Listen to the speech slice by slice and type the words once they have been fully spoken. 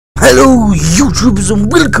Hello YouTubers and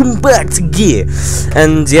welcome back to Gear.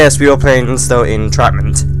 And yes, we are playing still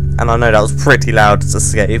Entrapment. And I know that was pretty loud to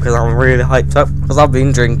scare you because I'm really hyped up because I've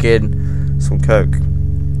been drinking some Coke.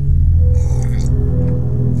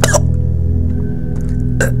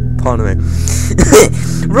 Pardon me.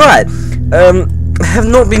 Right, I have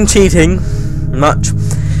not been cheating much.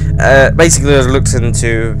 Basically I looked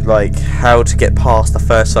into like how to get past the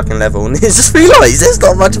first fucking level and it's just realised there's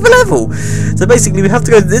not much of a level. So basically we have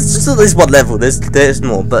to go, there's just one level, there's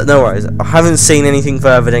more, but no worries. I haven't seen anything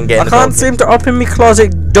further than getting I can't seem to open my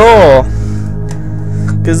closet door.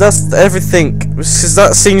 Because that's everything, because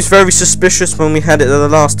that seems very suspicious when we had it the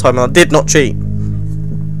last time and I did not cheat.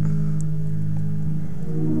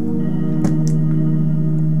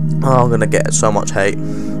 Oh, I'm gonna get so much hate.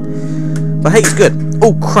 But hate's good.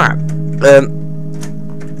 Oh crap.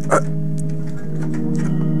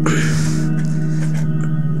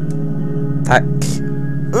 Pack.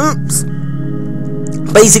 Oops.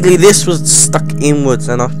 Basically, this was stuck inwards,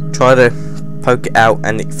 and I tried to poke it out,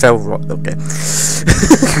 and it fell right. Okay.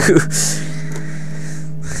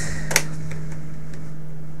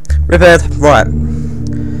 Repaired. Right.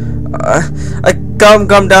 I can't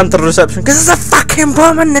come down to the reception because there's a fucking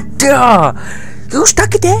bomb on the door. You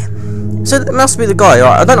stuck it there? So it must be the guy,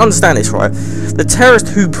 right? I don't understand this, right? The terrorist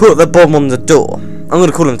who put the bomb on the door. I'm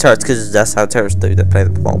gonna call him terrorist because that's how terrorists do. They play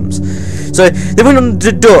the bombs. So they went on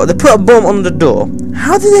the door. They put a bomb on the door.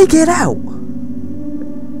 How did they get out?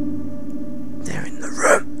 They're in the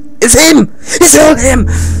room. It's him. It's all him.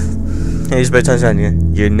 And he's about to turn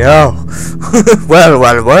around. You know.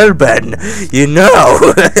 well, Ben. You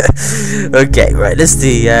know. Okay, right. Let's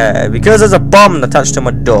see. Because there's a bomb attached to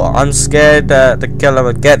my door. I'm scared that the killer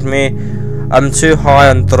would get me. I'm too high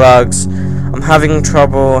on drugs. I'm having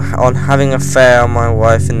trouble on having an affair on my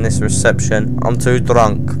wife in this reception. I'm too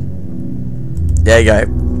drunk. There you go.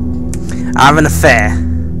 I have an affair.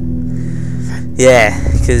 Yeah,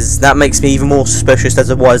 because that makes me even more suspicious as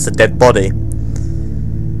it was a dead body.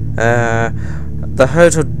 The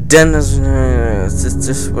hotel dentist.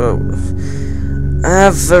 Well, I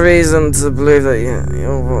have a reason to believe that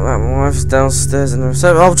your wife's downstairs in the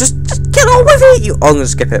reception. Oh, just get on with it. You. Oh, I'm gonna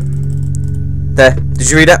skip it. There. Did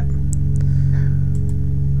you read it?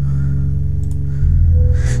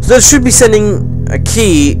 So that should be sending a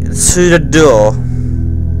key to the door.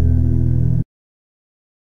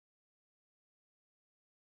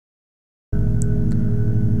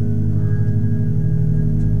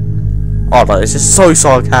 Oh, that is just so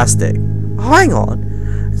sarcastic. Hang on.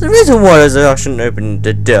 The reason why is that I shouldn't open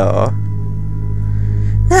the door.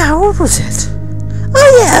 Now, what was it?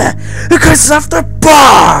 Oh yeah, because of the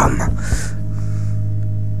bomb.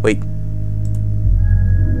 Wait.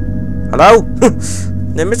 Hello?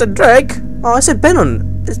 Mr. Drake? Oh, I said Ben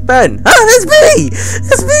on. It's Ben. Ah, it's me!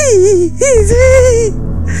 It's me! It's me!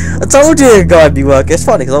 I told you a guy would be working. It's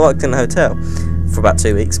funny because I worked in a hotel for about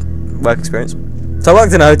 2 weeks. Work experience. So I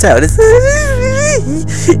worked in a hotel.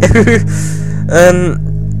 And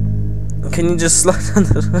can you just slide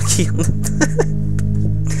under the key on the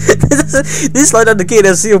this slide under the key and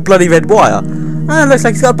there's still bloody red wire. Ah, looks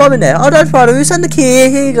like it's got a bomb in there. Oh, don't bother, who's on the key?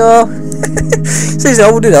 Here you go. Seriously,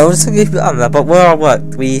 I will do that. I'll just keep it under that. But where I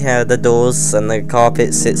worked, we had the doors and the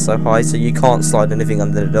carpet sits so high so you can't slide anything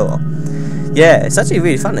under the door. Yeah, it's actually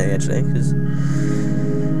really funny actually. Cause,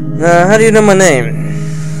 how do you know my name?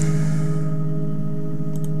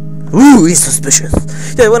 Ooh, he's suspicious.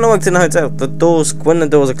 Yeah, when I worked in a hotel, the doors, when the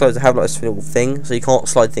doors are closed, they have like this little thing, so you can't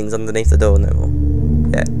slide things underneath the door no more.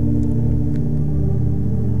 Yeah.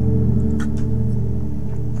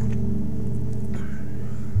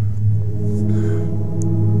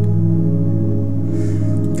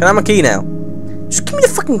 Can I have my key now? Just give me the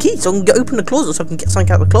fucking key so I can open the closet so I can get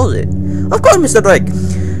something out of the closet. I've got it, Mr. Drake.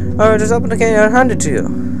 Alright, just open the key and I'll hand it to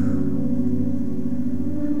you.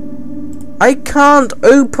 I can't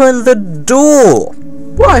open the door.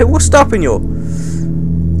 Why? What's stopping you?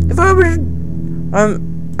 If I were,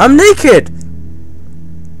 I'm naked.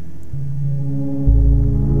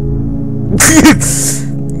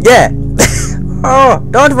 Yeah. Oh,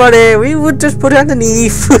 don't worry. We would just put it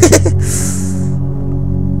underneath.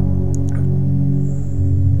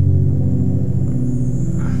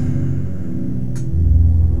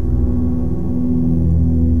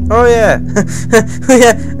 Oh yeah,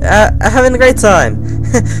 yeah, having a great time.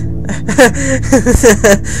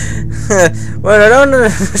 Well, I don't know.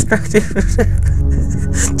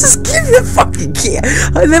 Just give me a fucking key.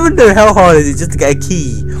 I never know how hard it is just to get a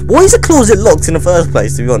key. Why is the closet locked in the first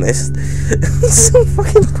place? To be honest, it's so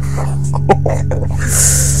fucking.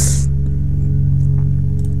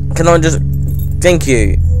 Can I just? Thank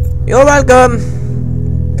you. You're welcome.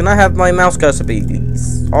 Can I have my mouse cursor,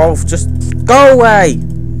 please? Oh, just go away.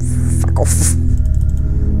 Fuck off.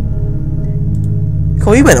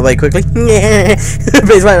 Cool, he went away quickly. But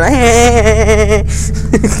he's like,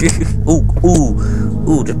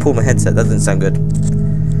 ooh, just pull my headset. That didn't sound good.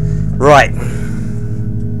 Right.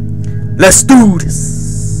 Let's do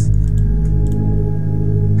this.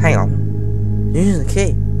 Hang on. You're using the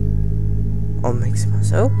key. I'm mixing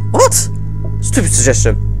myself. What? Stupid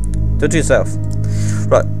suggestion. Do it yourself.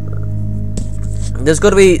 Right. There's got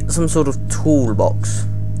to be some sort of toolbox.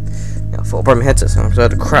 Yeah, I thought I broke my headset because I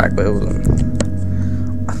had a crack, but it wasn't.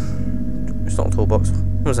 It's not a toolbox.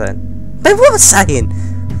 What was I saying? Babe, what was I saying?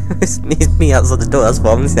 It's me outside the door. That's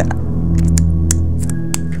what I'm saying.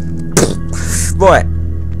 Right.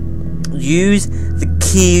 Use the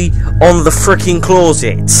key on the freaking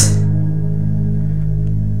closet.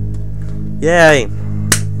 Yay.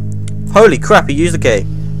 Holy crap, he used the key.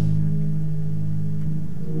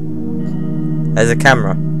 There's a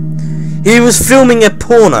camera. He was filming a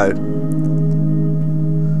porno.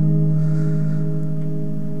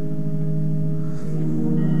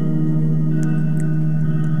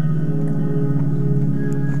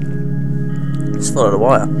 Just follow the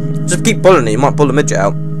wire. Just keep pulling it, you might pull the midget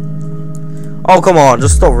out. Oh, come on,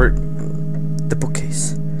 just stop the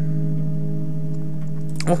bookcase.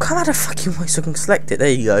 Oh, come out of fucking way so I can select it. There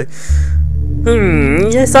you go.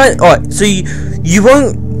 Yes, alright, so you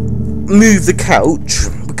won't move the couch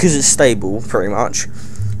because it's stable, pretty much.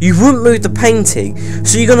 You wouldn't move the painting,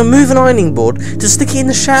 so you're gonna move an ironing board to stick it in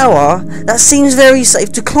the shower. That seems very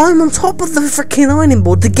safe. To climb on top of the freaking ironing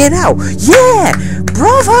board to get out. Yeah,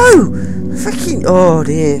 bravo. Freaking, oh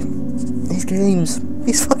dear, these games,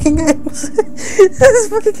 these fucking games, these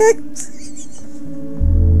fucking games.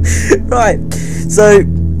 Right, so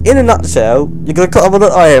in a nutshell, you're gonna climb on the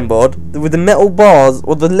iron board with the metal bars,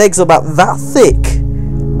 or the legs are about that thick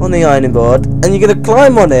on the ironing board, and you're gonna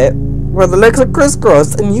climb on it where the legs are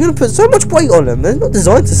crisscrossed, and you're gonna put so much weight on them. They're not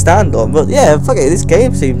designed to stand on, but yeah, fuck it, this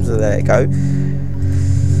game seems to let it go.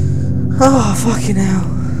 Oh fucking hell!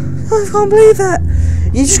 I can't believe that.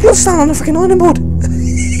 You just gotta stand on the fucking ironing board.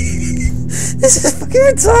 This is fucking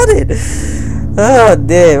retarded. Oh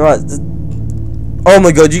dear, right. Oh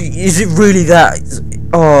my god, is it really that?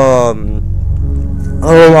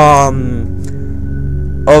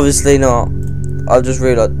 Obviously not. I just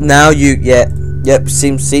realised. Now yep,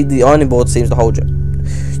 see, the ironing board seems to hold you.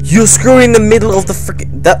 You're screwing in the middle of the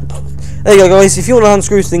freaking, there you go, guys. If you want to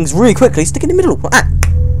unscrew things really quickly, stick it in the middle.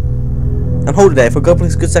 And hold it there for a couple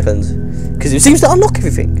of good seconds. Because it seems to unlock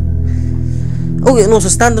everything. Oh, and also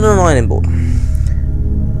stand on an ironing board.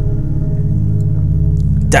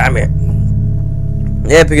 Damn it.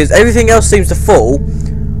 Yeah, because everything else seems to fall.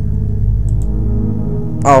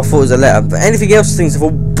 Oh, I thought it was a letter. But anything else seems to fall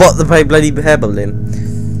but the bloody hair balloon.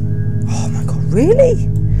 Oh my god, really?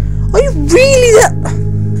 Are you really that?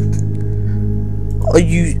 Are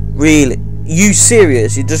you really? You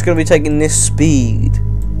serious? You're just going to be taking this speed?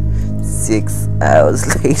 6 hours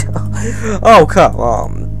later. Oh, come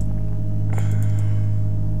on.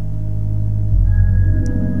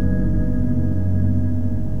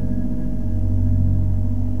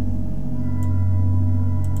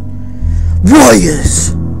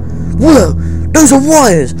 Wires! Whoa! Those are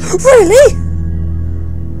wires! Really?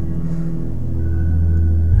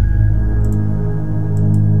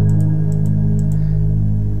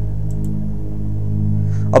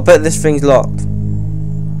 I bet this thing's locked.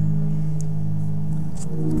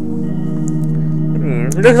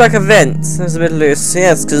 It looks like a vent. There's a bit loose.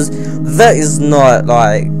 Yes, because that is not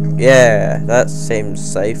like. Yeah, that seems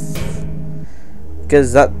safe.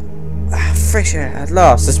 Because that. Fresh air at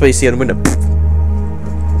last. That's what you see on the window.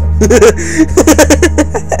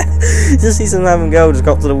 Just see some random girl just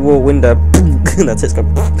got to the wall window. And that's it.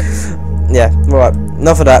 Yeah, right.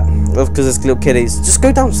 Enough of that. Because there's little kiddies. Just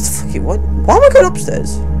go down. Why am I going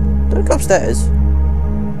upstairs? Don't go upstairs.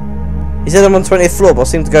 He said I'm on 20th floor, but I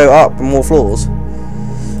seem to go up on more floors.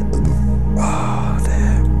 Oh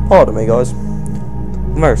dear. Pardon me, guys.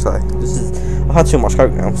 I'm very sorry. I've had too much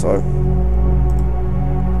coke now, so.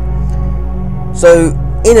 So,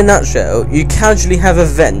 in a nutshell, you casually have a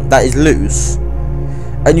vent that is loose,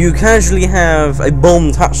 and you casually have a bomb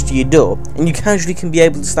attached to your door, and you casually can be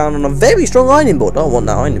able to stand on a very strong ironing board. I want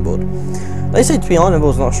that ironing board. They say to me ironing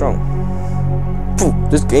board's not strong. Phew,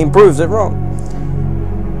 this game proves it wrong.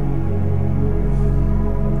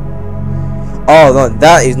 Oh no,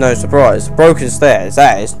 that is no surprise. Broken stairs,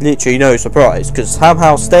 that is literally no surprise, because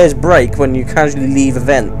somehow stairs break when you casually leave a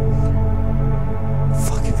vent.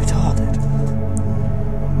 Fucking retarded.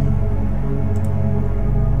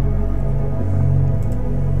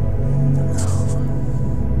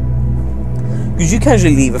 Because you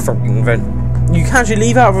casually leave a fucking event. You casually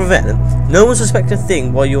leave out of an event. No one suspects a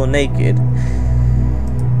thing while you're naked.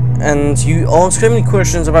 And you answer so many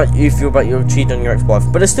questions about you feel about your cheating on your ex-wife,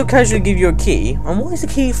 but they still casually give you a key. And why is the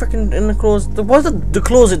key freaking in the closet? Why is the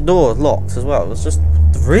closet door locked as well? It's just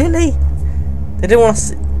really. They didn't want to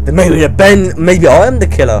see. Maybe maybe I am the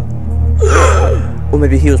killer. Or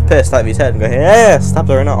maybe he was pissed out of his head and go, yeah, stabbed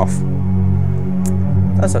her in half.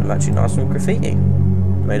 That's actually nice from graffiti.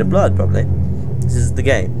 Made of blood, probably. This is the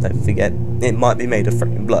game. Don't forget, it might be made of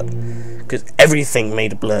freaking blood. Because everything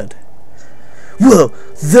made of blood. Whoa,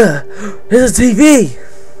 there's a TV.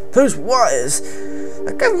 Those wires.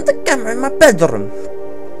 I got the camera in my bedroom.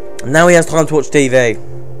 And now he has time to watch TV.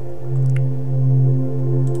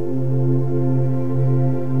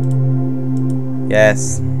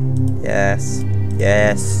 Yes. Yes.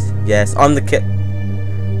 Yes. Yes. I'm the kid.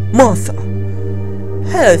 Martha.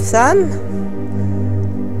 Hello, son.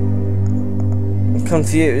 I'm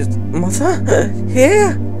confused. Martha?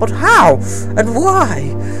 Here? But how? And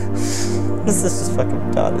why? This is just fucking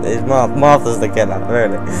retarded. Martha's the killer,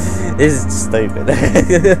 really. This is stupid.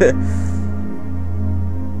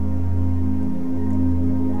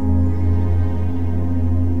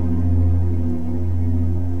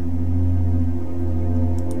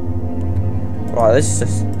 Right, this is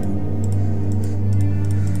just...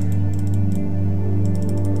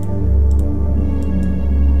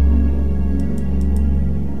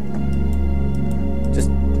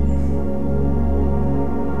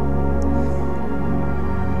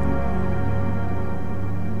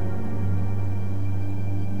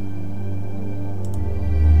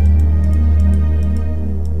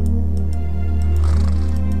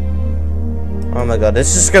 Oh my god, this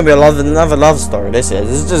is just gonna be another love story. This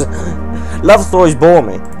is just love stories bore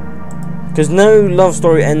me because no love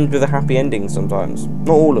story ends with a happy ending. Sometimes, not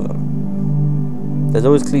all of them. There's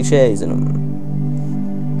always cliches in them.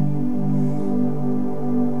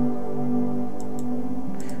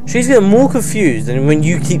 She's getting more confused than when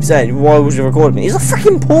you keep saying, "Why was you recording me?" It's a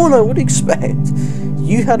freaking porno. What do you expect?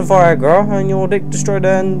 You had a Viagra and your dick destroyed,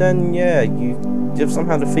 and then yeah, you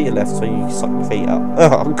somehow the feet are left, so you suck your feet up.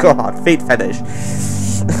 Oh god, feet fetish.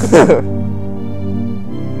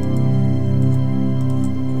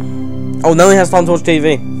 Oh, now he has time to watch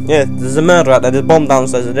TV. Yeah, there's a murder out there, there's a bomb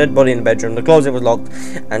downstairs, a dead body in the bedroom, the closet was locked,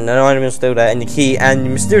 and the item is still there, and the key, and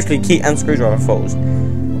mysteriously key and screwdriver falls.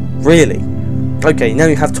 Really? Okay, now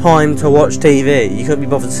you have time to watch TV. You couldn't be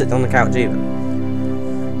bothered to sit on the couch either.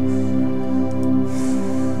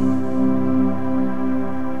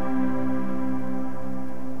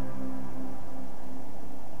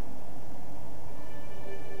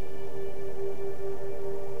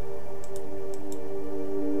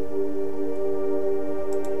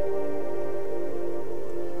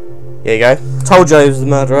 Here you go. Told you he was the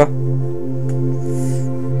murderer.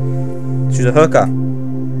 She's a hooker.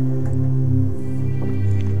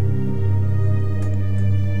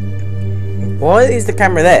 Why is the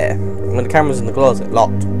camera there when the camera's in the closet,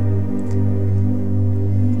 locked?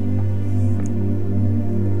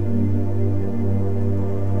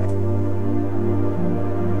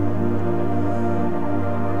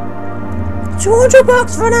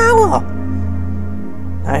 $200 for an hour.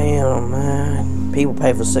 Damn, man. People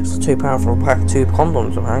pay for £62 for a pack of 2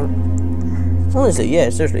 condoms, right? Honestly, yeah,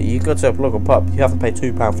 seriously, you go to a local pub, you have to pay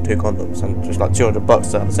 £2 for 2 condoms, and just like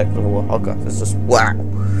 $200 to have a sex with a hooker. It's just wow.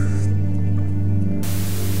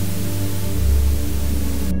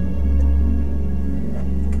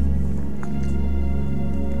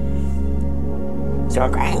 So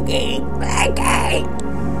cranky.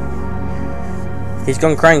 He's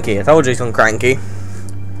gone cranky. I told you he's gone cranky.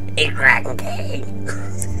 He's cranky.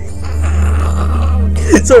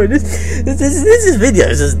 Sorry, this video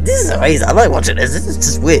is just, this is amazing. I like watching this. This is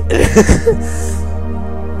just weird.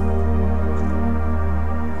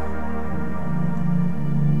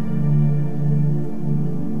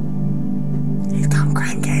 He's gone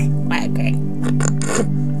cranky.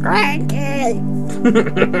 Cranky.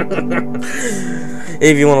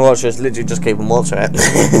 If you want to watch this, literally just keep on watching it.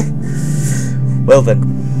 Well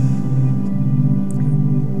then.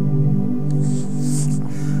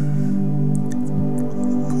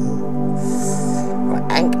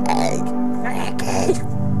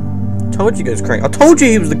 I told you he goes cranky. I told you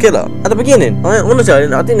he was the killer at the beginning. Honestly, I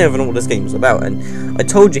didn't even know what this game was about, and I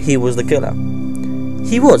told you he was the killer.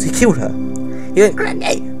 He was. He killed her. He went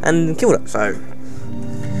cranky and killed her. So,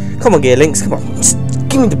 come on, Gear Links. Come on, just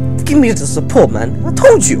give me the support, man. I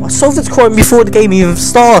told you. I solved this crime before the game even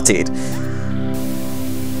started.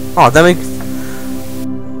 Oh, damn it.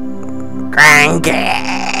 Cranky.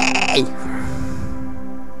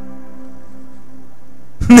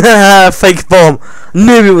 Fake bomb.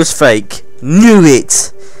 Knew it was fake. Knew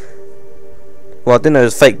it. Well, I didn't know it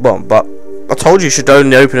was a fake bomb, but I told you should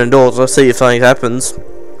only open the doors. I'll see if something happens.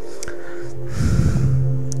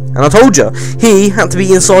 And I told you, he had to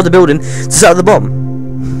be inside the building to set up the bomb.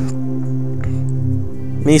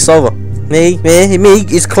 Me, Solver. Me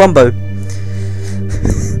is Columbo.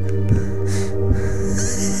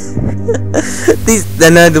 They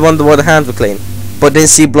know the one where the hands were clean, but didn't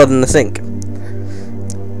see blood in the sink.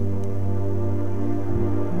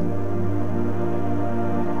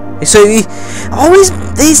 So he's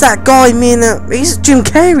that guy. He's Jim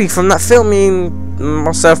Carrey from that film. Me and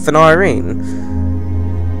myself and Irene.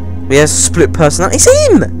 He has a split personality. It's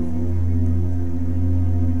him.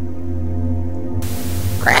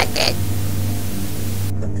 Crack it.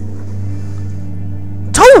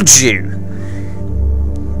 Told you.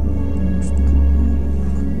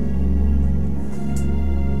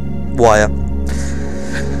 Wire.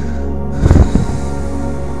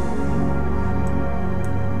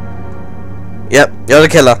 Yep, you're the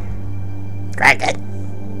killer. Crack it.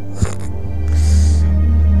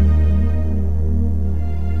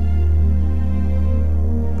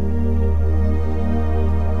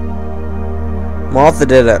 Martha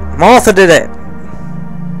did it. Martha did it.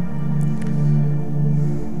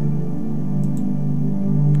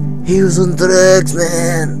 He was on drugs,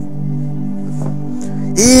 man.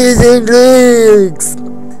 He was on drugs.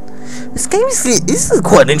 This is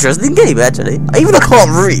quite an interesting game, actually. Even I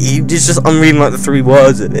can't read. It's just I'm reading like the 3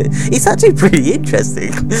 words of it. It's actually pretty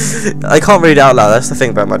interesting. I can't read out loud. That's the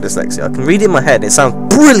thing about my dyslexia. I can read it in my head. It sounds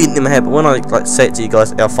brilliant in my head, but when I like say it to you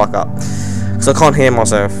guys, I'll fuck up. So I can't hear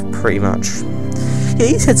myself pretty much. Yeah,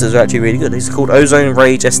 these headsets are actually really good. These are called Ozone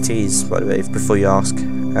Rage STs, by the way, before you ask.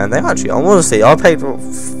 And they're actually, honestly, I paid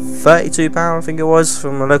 £32, I think it was,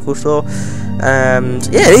 from a local store. And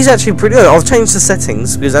yeah, these are actually pretty good. I've changed the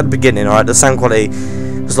settings because at the beginning, alright, the sound quality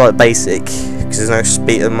was like basic because there's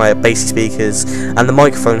no my basic speakers, and the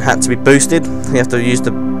microphone had to be boosted. You have to use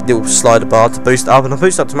the little slider bar to boost it up, and I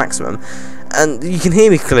boosted up to maximum, and you can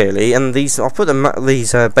hear me clearly. And these, I'll put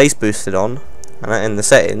these bass boosted on in the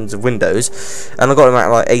settings of Windows, and I got them at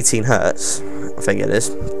like 18 hertz, I think it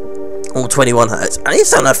is, or 21 hertz, and it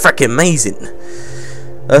sounded freaking amazing.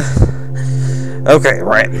 Okay,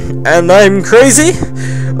 right, and I'm crazy?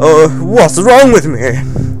 What's wrong with me?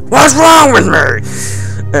 What's wrong with me?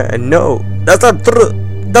 No, that's not true.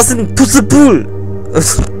 That's impossible.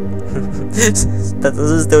 That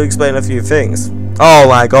doesn't still explain a few things. Oh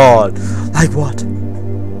my god. Like what?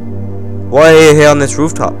 Why are you here on this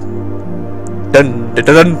rooftop? Dun dun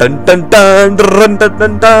dun dun dun dun dun dun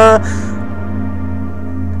dun dun.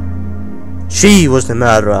 She was the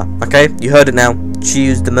murderer, okay? You heard it now. She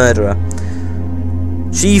was the murderer.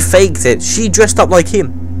 She faked it. She dressed up like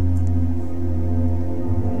him.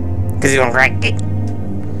 Cause you don't crack it.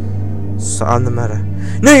 So I'm the murderer.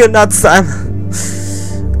 No, you're not, Sam.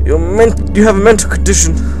 You have a mental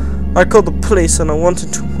condition. I called the police and I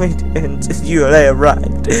wanted to wait until you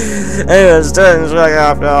arrived. And it was turns right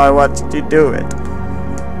after I wanted to do it.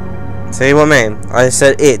 See what I mean? I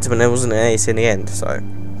said it, but there wasn't an ace in the end, so.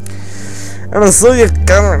 And I saw you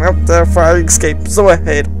coming up there fire escape, so I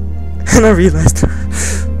hid. And I realized I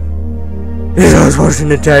was watching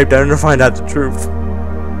the tape down to find out the truth.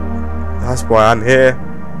 That's why I'm here.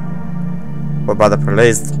 But by the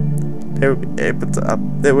police, they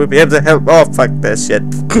will be able to help. Oh fuck this shit.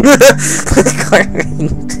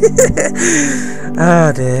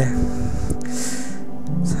 Oh dear.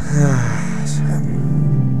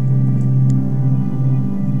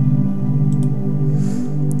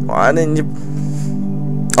 Why didn't you?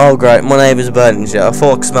 Oh great, my neighbour's burning shit. I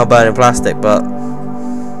thought I could smell burning plastic, but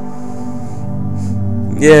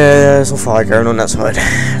yeah, there's a fire going on that side.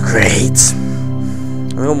 Great.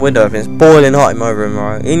 I've got the window open. It's boiling hot in my room,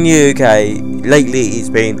 right? In the UK, lately it's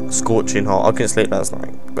been scorching hot. I couldn't sleep last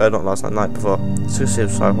night. Not last night, night before. It's just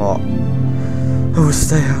so hot. I would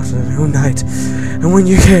stay out all night, and when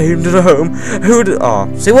you came to the home, who did? Oh,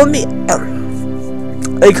 see what me?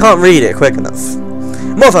 I can't read it quick enough.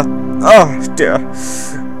 Mother! Oh dear.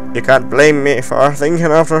 You can't blame me for thinking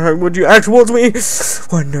after her. Would you act towards me?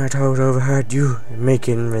 One night I overheard you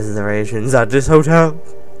making reservations at this hotel,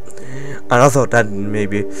 and I thought that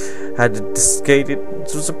maybe had escaped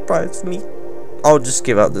to surprise me. I'll just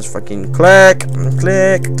give out this fucking click.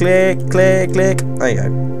 There you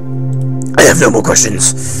go. I have no more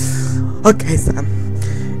questions. Okay, Sam.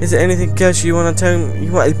 Is there anything else you want to tell me?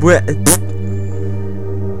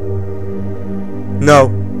 No,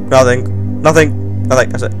 nothing, that's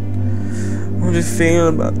it. What do you feel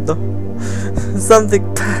about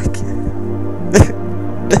something back?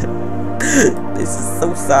 This is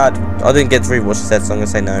so sad. I didn't get to read what she said, so I'm gonna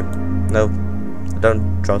say no. No, I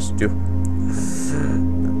don't trust you.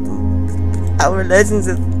 Our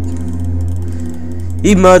relationship.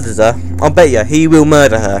 He murders her. I'll bet you he will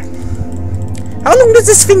murder her. How long does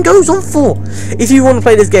this thing goes on for? If you want to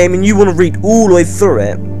play this game and you want to read all the way through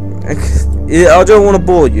it, I don't want to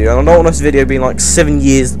bore you, and I don't want this video being like 7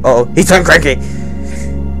 years. Oh, he turned cranky.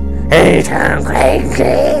 He turned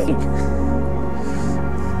cranky.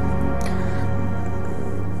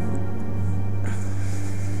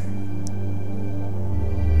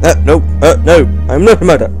 No, I'm not a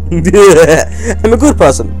murderer. I'm a good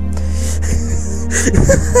person.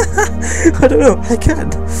 I don't know, I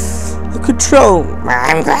can't. I control.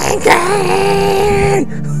 I'm cranky.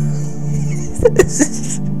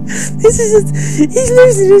 This is just, he's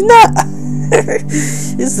losing his nut.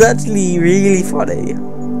 It's actually really funny.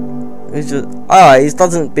 It's just, he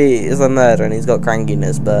doesn't beat as a murderer and he's got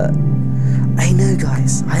crankiness, but I know,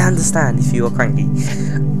 guys, I understand if you are cranky.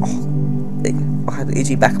 I had an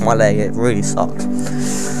itchy back of my leg, it really sucks.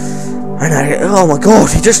 And oh my god,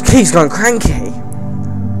 he just keeps going cranky.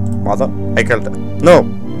 Mother, I killed her. No,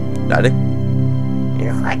 Daddy.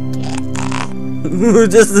 You're cranky.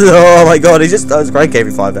 Just, oh my god, he just goes cranky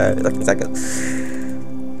every 5 seconds.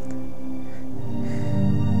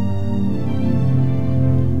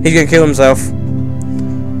 He's gonna kill himself.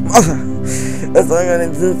 Mother, there's something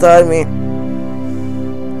inside me.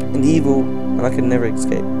 And evil, and I can never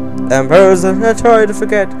escape. Emperors, I try to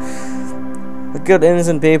forget the good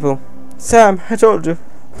innocent people. Sam, I told you,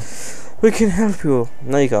 we can help you.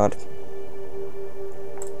 No, you can't.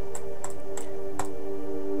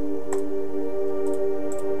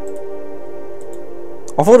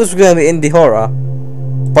 I thought this was going to be indie horror,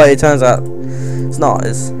 but it turns out it's not.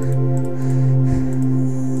 It's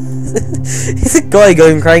a guy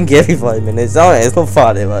going cranky every 5 minutes. Oh, it's not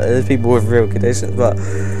funny, but there's people with real conditions, but.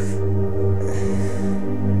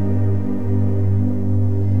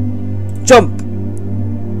 Jump!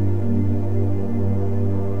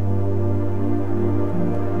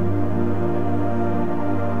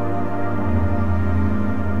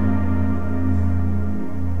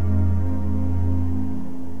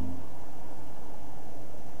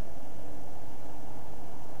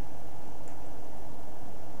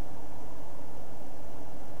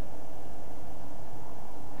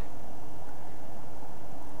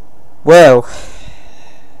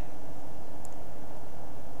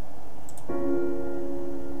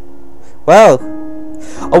 Well,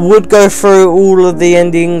 I would go through all of the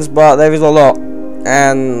endings, but there is a lot,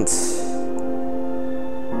 and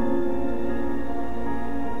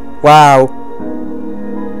wow,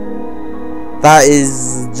 that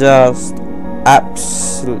is just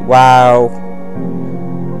absolute wow.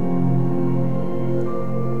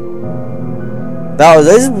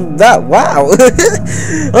 Wow.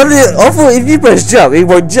 I thought if you press jump, it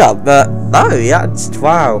won't jump, but no, yeah, just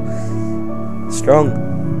wow, strong.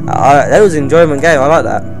 That was an enjoyment game. I like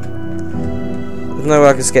that. There's no way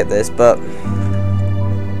I can skip this, but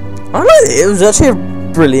I liked it. It was actually a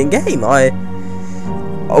brilliant game. I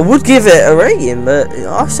would give it a rating, but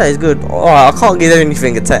I say it's good. I can't give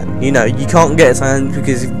anything a 10. You know, you can't get a 10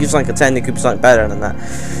 because if you give something a 10, it could be something better than that.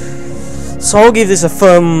 So I'll give this a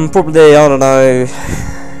thumb, probably, I don't know,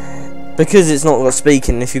 because it's not got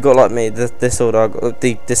speaking. If you've got like me, the disorder,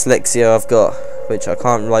 the dyslexia I've got, which I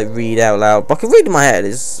can't like read out loud, but I can read in my head,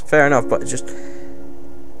 is fair enough, but it's just,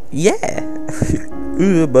 yeah.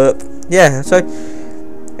 But yeah, so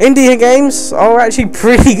indie games are actually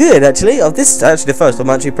pretty good, actually. This is actually the first I'm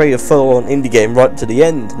actually playing a full-on indie game right to the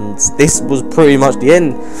end, and this was pretty much the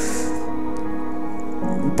end.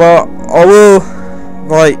 But I will,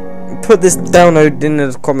 like, put this download in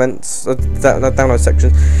the comments, that download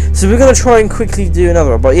section. So we're going to try and quickly do another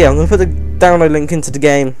one, but yeah, I'm going to put the download link into the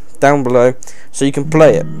game down below so you can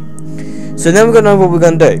play it. So then we're going to know what we're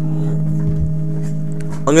going to do.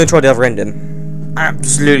 I'm going to try the other ending.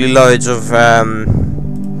 Absolutely loads of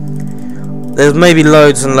there's maybe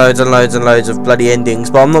loads and loads and loads and loads of bloody endings,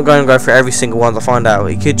 but I'm not going to go through every single one to find out.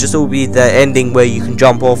 It could just all be the ending where you can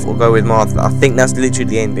jump off or go with Martha. I think that's literally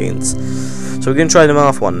the endings. So we're going to try the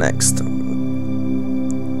Martha one next.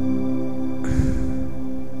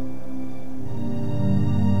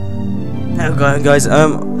 How's it going, guys?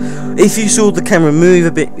 If you saw the camera move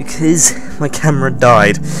a bit, because my camera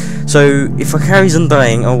died, so if it carries on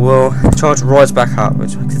dying, I will try to rise back up,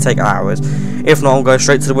 which could take hours. If not, I'll go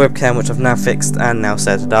straight to the webcam, which I've now fixed and now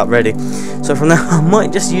set it up ready. So from now, I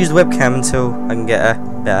might just use the webcam until I can get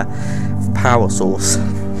a power source.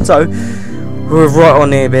 So we're right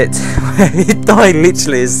on here a bit. It died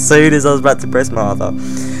literally as soon as I was about to press Martha.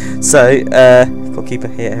 So gotta keep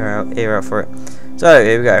an ear out for it. So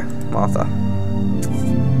here we go, Martha.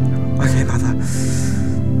 Okay, Martha.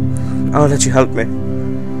 I'll let you help me.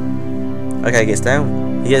 Okay, he gets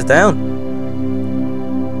down. He gets down.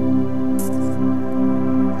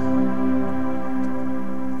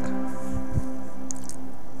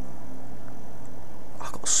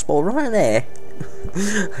 I got a spot right there.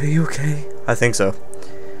 Are you okay? I think so.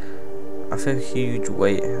 I feel a huge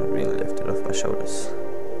weight has been lifted off my shoulders.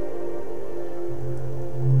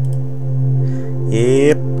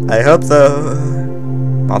 Yep, I hope so.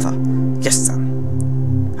 Martha, yes,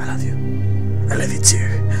 son. I love you. I love you too.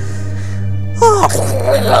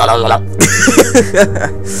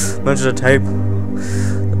 Mention the tape.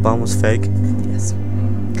 The bomb was fake. Yes.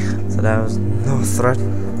 So there was no threat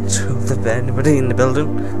to anybody in the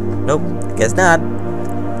building. Nope, I guess not.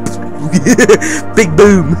 Big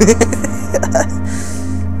boom.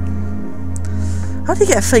 How do you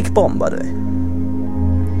get a fake bomb, by the way?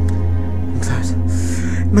 I'm glad.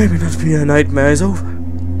 Maybe not be a nightmare is over.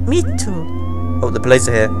 Me too. Oh, the police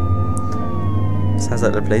are here. Sounds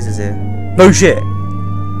like the police is here. No shit.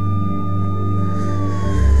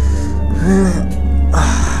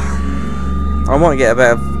 I might get a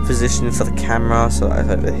better position for the camera so that I'm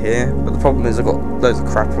over here, but the problem is I've got loads of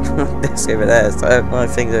crap on my desk over there, so I have my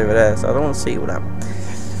things over there, so I don't want to see all that.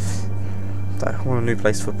 So I want a new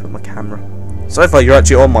place to put my camera. So far you're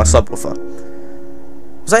actually on my subwoofer.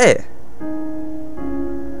 Was that it?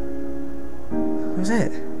 What was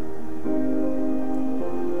it?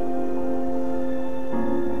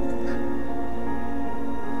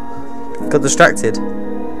 Got distracted.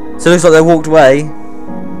 So it looks like they walked away.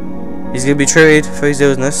 He's going to be treated for his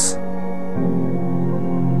illness.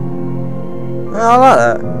 Oh, I like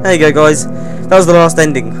that. There you go, guys. That was the last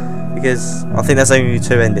ending, because I think that's only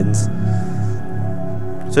 2 endings.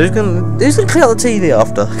 So who's gonna clear out the TV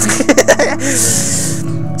after?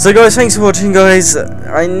 So guys, thanks for watching, guys.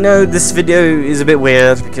 I know this video is a bit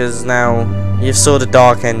weird because now you saw the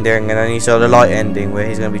dark ending and then you saw the light ending where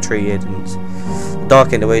he's going to be treated, and the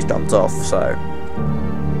dark ending where he's jumped off. So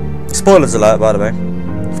spoilers alert, by the way.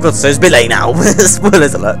 I forgot to say, it's a bit late now.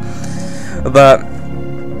 Spoilers alert. But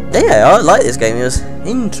yeah, I like this game. It was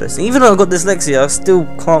interesting. Even though I've got dyslexia, I still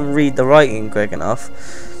can't read the writing quick enough.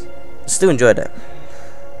 Still enjoyed it.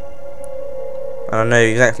 And I know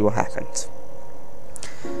exactly what happened.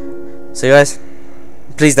 So guys,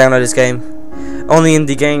 please download this game. On the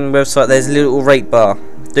indie game website there's a little rate bar.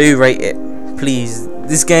 Do rate it, please.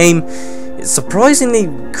 This game is surprisingly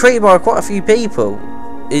created by quite a few people.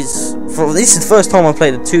 This is the first time I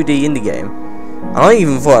played a 2D indie game. And I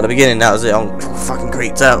even thought at the beginning that was it. I'm fucking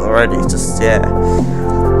creeped out already. Just yeah.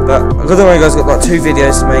 But don't worry guys, I've got like 2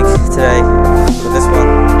 videos to make today.